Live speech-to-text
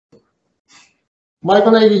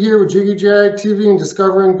Michael Nagy here with Jiggy Jag TV and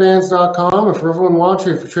DiscoveringBands.com. And for everyone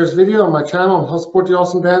watching, if you share this video on my channel and help support the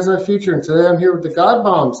awesome bands I feature. And today I'm here with the God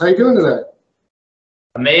Bombs. How you doing today?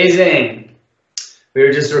 Amazing. We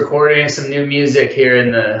were just recording some new music here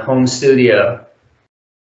in the home studio.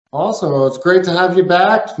 Awesome. Well, it's great to have you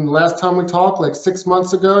back. From the last time we talked, like 6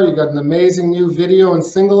 months ago, you got an amazing new video and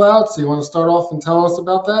single out. So you want to start off and tell us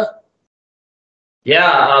about that?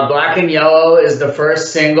 Yeah, Black and Yellow is the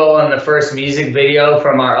first single and the first music video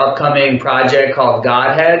from our upcoming project called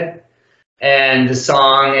Godhead. And the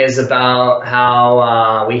song is about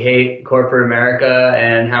how we hate corporate America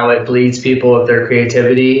and how it bleeds people with their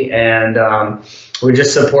creativity. And we're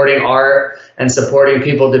just supporting art and supporting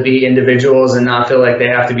people to be individuals and not feel like they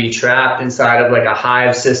have to be trapped inside of like a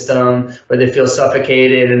hive system where they feel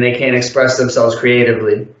suffocated and they can't express themselves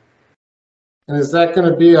creatively. And is that going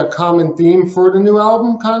to be a common theme for the new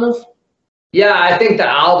album, kind of? Yeah, I think the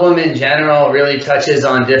album in general really touches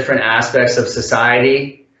on different aspects of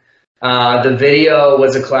society. The video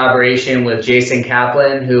was a collaboration with Jason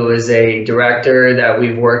Kaplan, who is a director that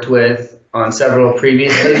we've worked with on several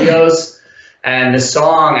previous videos. And the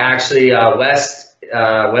song actually,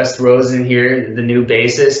 West Rosen here, the new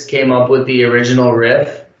bassist, came up with the original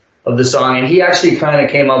riff of the song. And he actually kind of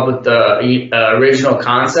came up with the original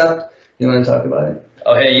concept. You want to talk about it?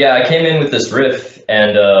 Oh, hey, yeah, I came in with this riff,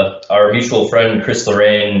 and our mutual friend Chris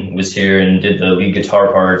Lorraine was here and did the lead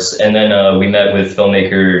guitar parts. And then we met with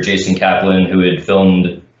filmmaker Jason Kaplan, who had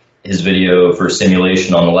filmed his video for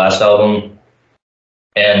Simulation on the last album.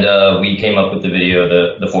 And we came up with the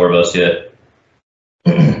video, the four of us, yeah.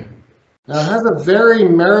 Now, it has a very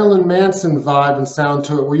Marilyn Manson vibe and sound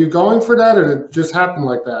to it. Were you going for that, or did it just happen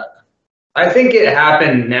like that? I think it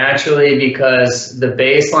happened naturally because the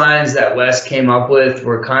bass lines that Wes came up with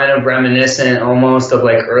were kind of reminiscent almost of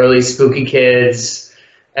like early Spooky Kids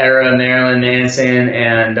era Marilyn Manson.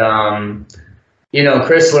 And, you know,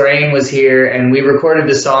 Chris Lorraine was here and we recorded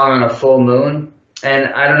the song on a full moon. And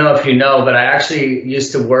I don't know if you know, but I actually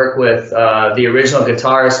used to work with the original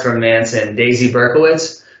guitarist from Manson, Daisy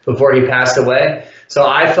Berkowitz, before he passed away. So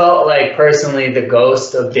I felt like personally the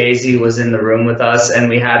ghost of Daisy was in the room with us, and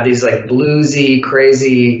we had these like bluesy,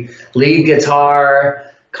 crazy lead guitar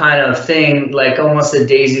kind of thing, like almost a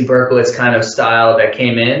Daisy Berkowitz kind of style that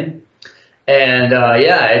came in. And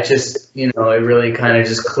yeah, it just, you know, it really kind of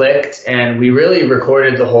just clicked, and we really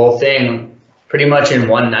recorded the whole thing pretty much in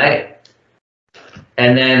one night.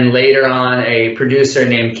 And then later on, a producer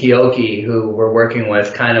named Kiyoki, who we're working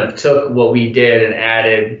with, kind of took what we did and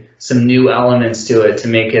added some new elements to it to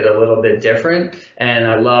make it a little bit different. And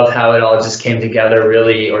I love how it all just came together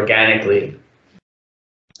really organically.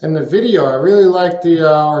 And the video, I really like the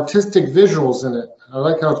artistic visuals in it. I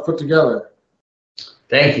like how it's put together.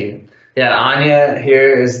 Thank you. Yeah, Anya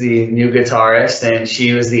here is the new guitarist, and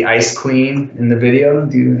she was the Ice Queen in the video.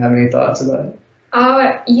 Do you have any thoughts about it?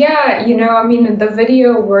 Yeah, you know, I mean, the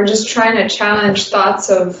video, we're just trying to challenge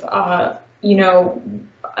thoughts of, you know,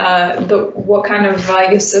 what kind of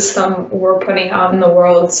value system we're putting out in the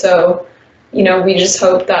world. So, you know, we just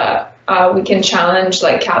hope that we can challenge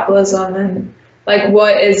like capitalism and like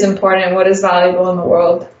what is important, what is valuable in the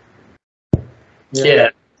world. Yeah,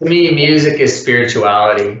 to me, music is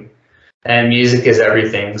spirituality and music is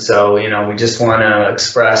everything. So, you know, we just want to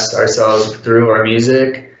express ourselves through our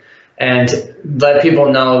music and let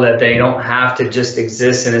people know that they don't have to just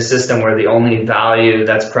exist in a system where the only value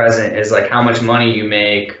that's present is like how much money you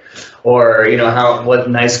make, or you know what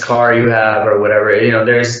nice car you have, or whatever. You know,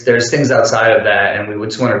 there's things outside of that, and we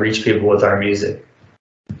just want to reach people with our music.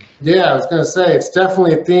 Yeah, I was going to say, it's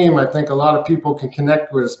definitely a theme I think a lot of people can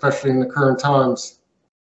connect with, especially in the current times.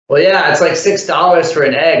 Well, yeah, it's like $6 for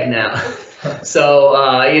an egg now.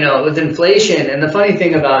 So you know, with inflation, and the funny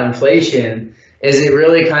thing about inflation is it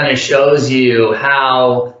really kind of shows you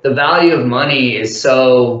how the value of money is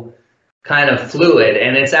so kind of fluid.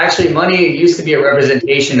 And it's actually, money used to be a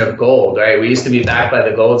representation of gold, right? We used to be backed by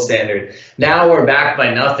the gold standard. Now we're backed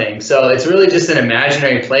by nothing. So it's really just an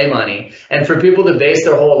imaginary play money. And for people to base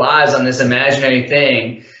their whole lives on this imaginary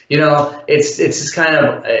thing, you know, it's just kind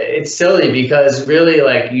of, it's silly, because really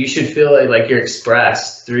like you should feel like you're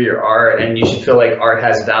expressed through your art, and you should feel like art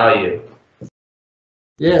has value.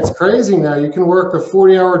 Yeah, it's crazy now. You can work a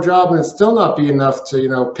 40-hour job and it still not be enough to, you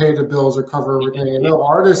know, pay the bills or cover everything. You know,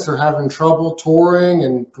 artists are having trouble touring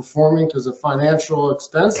and performing because of financial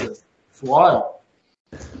expenses. It's wild.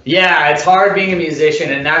 Yeah, it's hard being a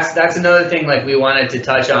musician, and that's another thing like we wanted to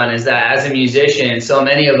touch on, is that as a musician, so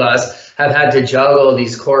many of us have had to juggle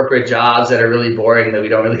these corporate jobs that are really boring, that we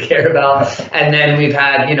don't really care about. And then we've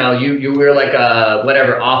had, you know, you were like a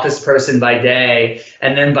whatever office person by day,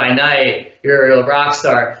 and then by night you're a rock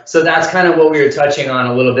star. So that's kind of what we were touching on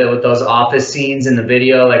a little bit with those office scenes in the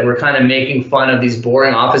video. Like, we're kind of making fun of these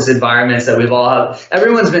boring office environments that we've all had.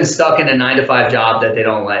 Everyone's been stuck in a 9-to-5 job that they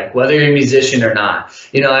don't like, whether you're a musician or not.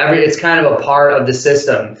 You know, it's kind of a part of the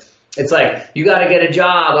system. It's like, you got to get a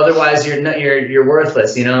job, otherwise you're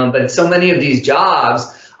worthless, you know. But so many of these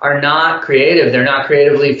jobs are not creative. They're not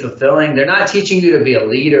creatively fulfilling. They're not teaching you to be a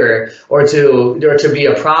leader or to be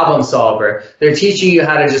a problem solver. They're teaching you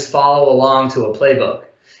how to just follow along to a playbook.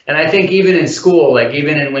 And I think even in school, like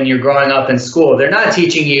when you're growing up in school, they're not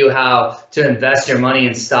teaching you how to invest your money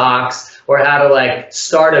in stocks, or how to like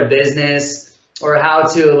start a business, or how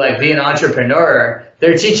to like be an entrepreneur.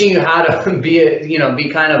 They're teaching you how to be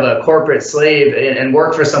kind of a corporate slave and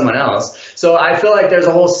work for someone else. So I feel like there's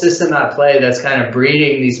a whole system at play that's kind of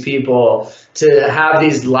breeding these people to have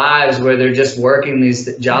these lives where they're just working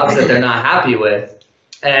these jobs that they're not happy with.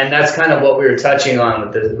 And that's kind of what we were touching on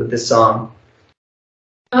with this song.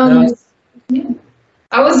 Yeah.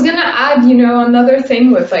 I was gonna add, you know, another thing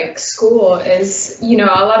with like school is, you know,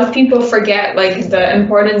 a lot of people forget like the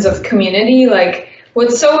importance of community. Like,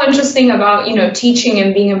 what's so interesting about, you know, teaching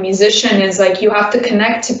and being a musician is like you have to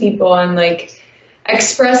connect to people and like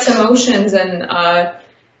express emotions. And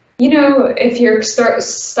you know, if you're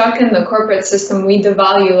stuck in the corporate system, we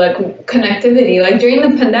devalue like connectivity. Like during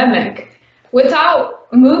the pandemic,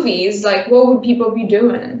 without movies, like what would people be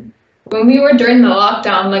doing? When we were during the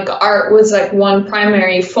lockdown, like art was like one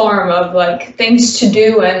primary form of like things to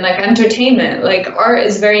do and like entertainment. Like art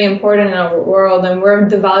is very important in our world, and we're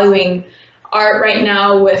devaluing art right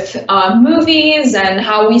now with movies and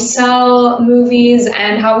how we sell movies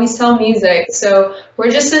and how we sell music. So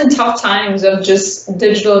we're just in tough times of just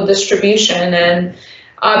digital distribution, and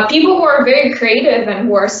people who are very creative and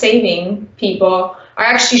who are saving people are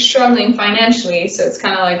actually struggling financially. So it's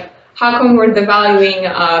kind of like, how come we're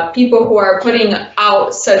devaluing people who are putting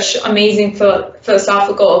out such amazing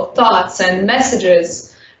philosophical thoughts and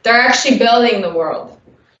messages? They're actually building the world,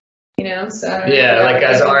 you know? So yeah, like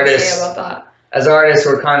as artists,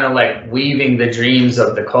 we're kind of like weaving the dreams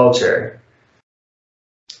of the culture.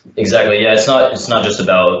 Exactly. Yeah, it's not just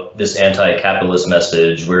about this anti-capitalist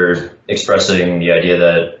message. We're expressing the idea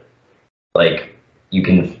that like you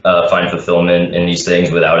can find fulfillment in these things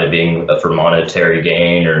without it being for monetary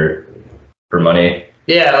gain or for money.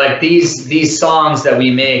 Yeah, like these songs that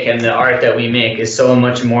we make and the art that we make is so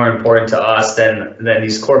much more important to us than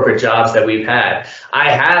these corporate jobs that we've had.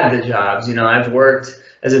 I had the jobs, you know, I've worked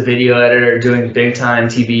as a video editor doing big time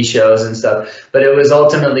TV shows and stuff, but it was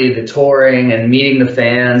ultimately the touring and meeting the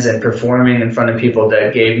fans and performing in front of people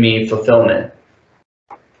that gave me fulfillment.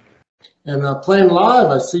 And playing live,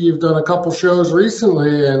 I see you've done a couple shows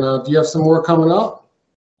recently, and do you have some more coming up?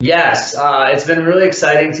 Yes, it's been really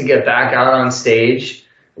exciting to get back out on stage.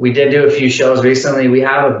 We did do a few shows recently. We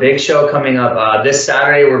have a big show coming up this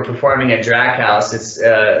Saturday. We're performing at Drag House. It's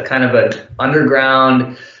kind of an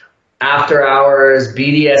underground after hours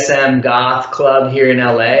BDSM goth club here in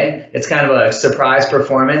LA. It's kind of a surprise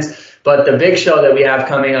performance. But the big show that we have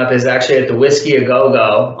coming up is actually at the Whiskey A Go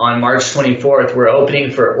Go on March 24th. We're opening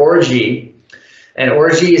for Orgy. And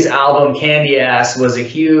Orgy's album Candy Ass was a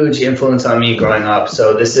huge influence on me growing up.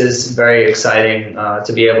 So this is very exciting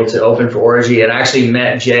to be able to open for Orgy. And I actually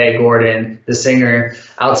met Jay Gordon, the singer,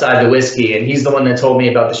 outside the Whiskey. And he's the one that told me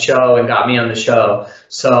about the show and got me on the show.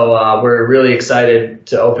 So we're really excited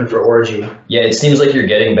to open for Orgy. Yeah, it seems like you're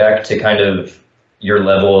getting back to kind of your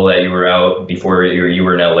level that you were out before you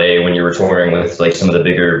were in LA when you were touring with like some of the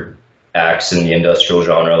bigger acts in the industrial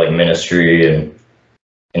genre like Ministry and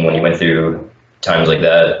when you went through times like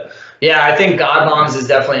that. Yeah, I think God Bombs is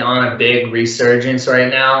definitely on a big resurgence right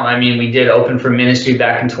now. I mean, we did open for Ministry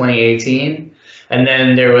back in 2018, and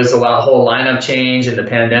then there was a whole lineup change and the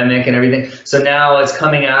pandemic and everything. So now it's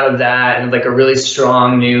coming out of that and like a really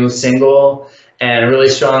strong new single and a really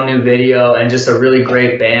strong new video and just a really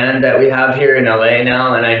great band that we have here in LA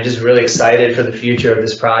now. And I'm just really excited for the future of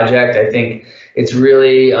this project. I think it's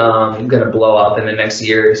really going to blow up in the next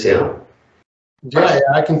year or two. Yeah,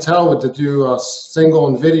 I can tell with the do single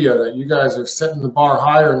and video that you guys are setting the bar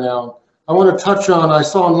higher now. I want to touch on, I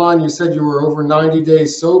saw online you said you were over 90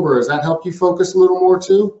 days sober. Has that helped you focus a little more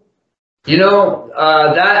too? You know,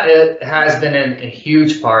 that it has been a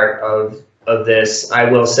huge part of this. I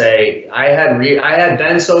will say I had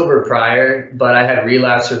been sober prior, but I had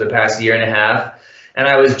relapsed for the past year and a half. And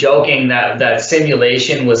I was joking that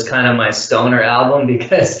Simulation was kind of my stoner album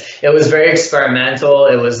because it was very experimental.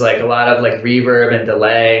 It was like a lot of like reverb and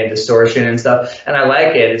delay and distortion and stuff. And I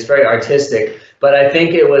like it. It's very artistic. But I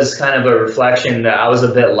think it was kind of a reflection that I was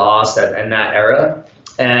a bit lost in that era.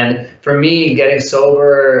 And for me, getting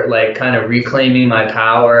sober, like kind of reclaiming my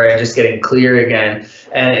power and just getting clear again.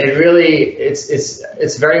 And it really,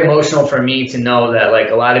 it's very emotional for me to know that like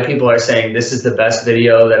a lot of people are saying this is the best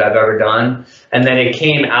video that I've ever done. And then it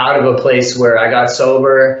came out of a place where I got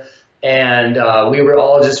sober and we were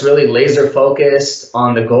all just really laser focused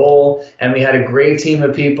on the goal. And we had a great team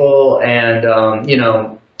of people and, you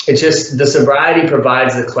know, it's just the sobriety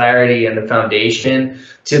provides the clarity and the foundation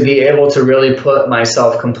to be able to really put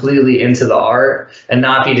myself completely into the art and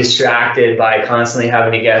not be distracted by constantly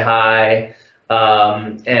having to get high.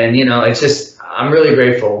 And, you know, it's just, I'm really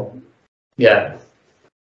grateful. Yeah.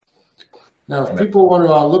 Now, if people want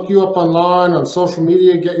to look you up online, on social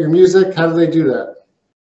media, get your music, how do they do that?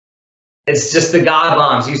 It's just the God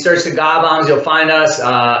Bombs. You search the God Bombs, you'll find us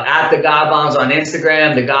at the God Bombs on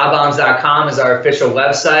Instagram. TheGodBombs.com is our official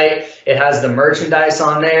website. It has the merchandise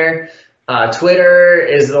on there. Twitter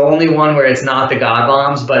is the only one where it's not the God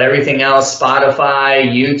Bombs, but everything else, Spotify,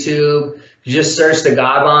 YouTube, you just search the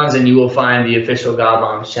God Bombs and you will find the official God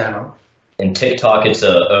Bombs channel. And TikTok, it's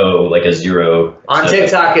a O, like a 0. On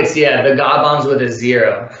TikTok, it's, yeah, the God Bombs with a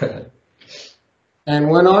 0. And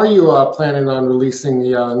when are you planning on releasing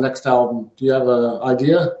the next album? Do you have an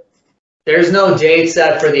idea? There's no date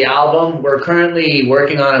set for the album. We're currently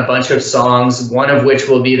working on a bunch of songs, one of which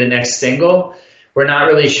will be the next single. We're not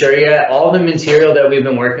really sure yet. All the material that we've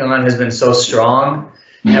been working on has been so strong,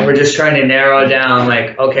 and we're just trying to narrow down,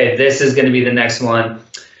 like, okay, this is going to be the next one.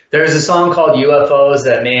 There's a song called UFOs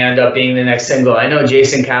that may end up being the next single. I know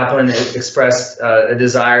Jason Kaplan expressed a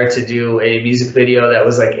desire to do a music video that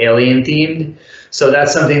was like alien themed. So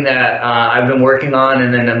that's something that I've been working on,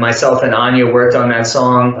 and then myself and Anya worked on that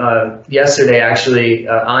song yesterday, actually.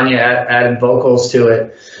 Anya added vocals to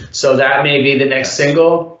it. So that may be the next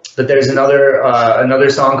single, but there's another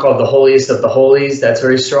song called The Holiest of the Holies that's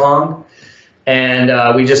very strong.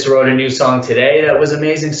 And we just wrote a new song today that was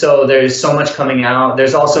amazing. So there's so much coming out.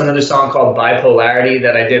 There's also another song called Bipolarity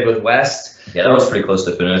that I did with West. Yeah, that was pretty close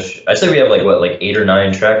to finish. I'd say we have like, what, like 8 or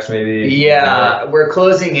 9 tracks maybe? Yeah, we're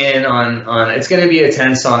closing in on it's going to be a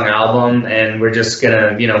 10-song album, and we're just going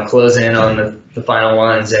to, you know, close in on the final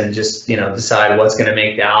ones and just, you know, decide what's going to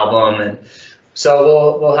make the album. And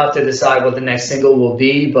so we'll have to decide what the next single will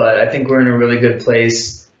be, but I think we're in a really good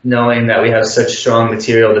place knowing that we have such strong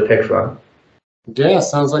material to pick from. Yeah,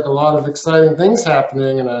 sounds like a lot of exciting things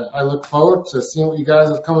happening, and I look forward to seeing what you guys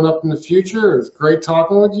have coming up in the future. It's great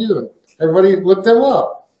talking with you, and everybody look them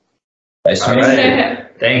up. Nice to meet you.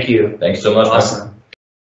 Thank you. Thanks so much. Awesome.